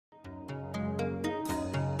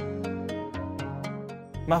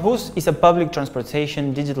Mahbus is a public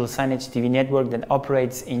transportation digital signage TV network that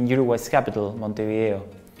operates in Uruguay's capital, Montevideo.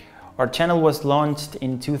 Our channel was launched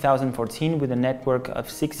in 2014 with a network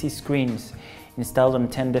of 60 screens installed on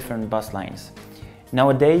 10 different bus lines.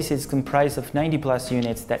 Nowadays, it's comprised of 90+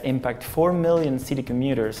 units that impact 4 million city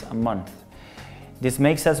commuters a month. This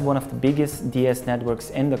makes us one of the biggest DS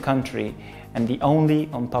networks in the country and the only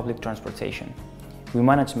on public transportation. We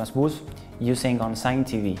manage Mahbus using OnSign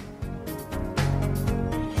TV.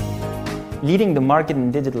 Leading the market in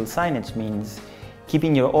digital signage means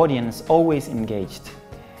keeping your audience always engaged.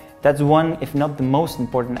 That's one, if not the most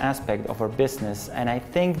important aspect of our business, and I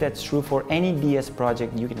think that's true for any DS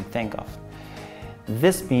project you can think of.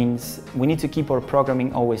 This means we need to keep our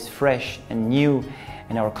programming always fresh and new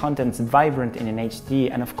and our contents vibrant in an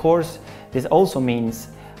HD, and of course this also means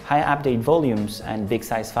high update volumes and big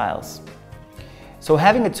size files. So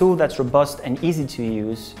having a tool that's robust and easy to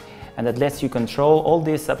use and that lets you control all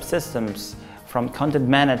these subsystems from content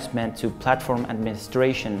management to platform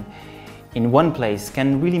administration in one place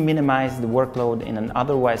can really minimize the workload in an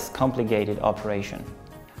otherwise complicated operation.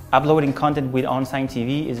 Uploading content with OnSign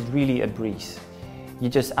TV is really a breeze. You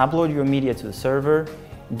just upload your media to the server,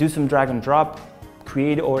 do some drag and drop,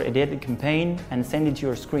 create or edit a campaign and send it to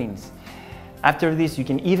your screens. After this, you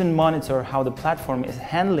can even monitor how the platform is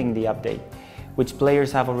handling the update, which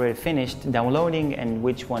players have already finished downloading and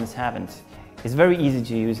which ones haven't. It's very easy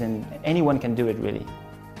to use and anyone can do it really.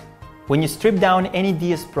 When you strip down any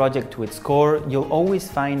DS project to its core, you'll always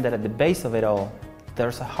find that at the base of it all,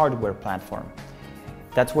 there's a hardware platform.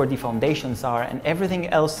 That's where the foundations are and everything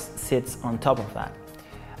else sits on top of that.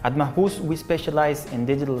 At Mahbus, we specialize in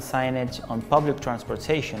digital signage on public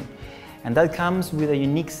transportation, and that comes with a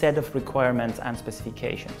unique set of requirements and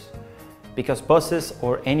specifications. Because buses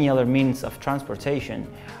or any other means of transportation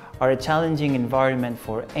are a challenging environment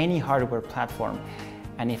for any hardware platform,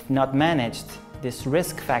 and if not managed, this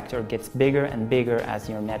risk factor gets bigger and bigger as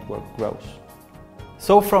your network grows.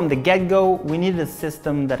 So from the get-go, we needed a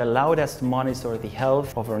system that allowed us to monitor the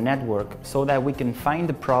health of our network so that we can find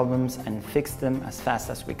the problems and fix them as fast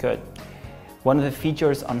as we could. One of the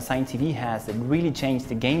features OnSign TV has that really changed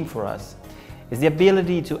the game for us is the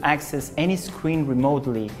ability to access any screen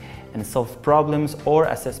remotely and solve problems or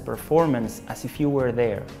assess performance as if you were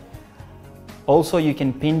there. Also, you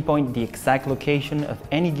can pinpoint the exact location of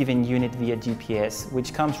any given unit via GPS,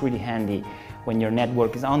 which comes really handy when your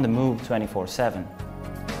network is on the move 24/7.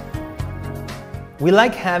 We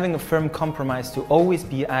like having a firm compromise to always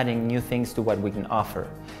be adding new things to what we can offer,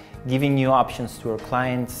 giving new options to our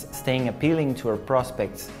clients, staying appealing to our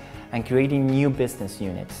prospects, and creating new business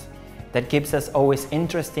units. That keeps us always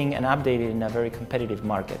interesting and updated in a very competitive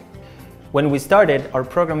market. When we started, our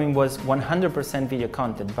programming was 100% video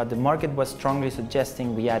content, but the market was strongly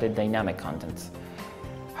suggesting we added dynamic content.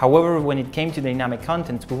 However, when it came to dynamic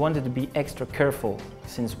content, we wanted to be extra careful,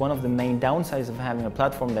 since one of the main downsides of having a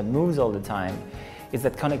platform that moves all the time is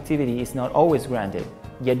that connectivity is not always granted,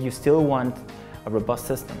 yet you still want a robust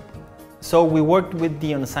system. So we worked with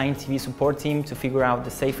the OnSign TV support team to figure out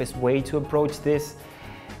the safest way to approach this,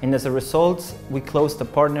 and as a result, we closed a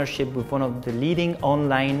partnership with one of the leading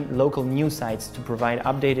online local news sites to provide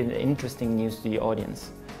updated and interesting news to the audience.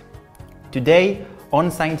 Today,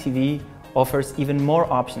 OnSign TV offers even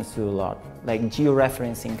more options to the lot, like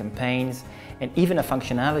geo-referencing campaigns and even a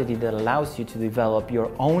functionality that allows you to develop your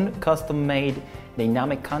own custom-made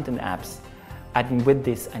dynamic content apps, adding with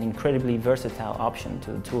this an incredibly versatile option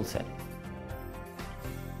to the toolset.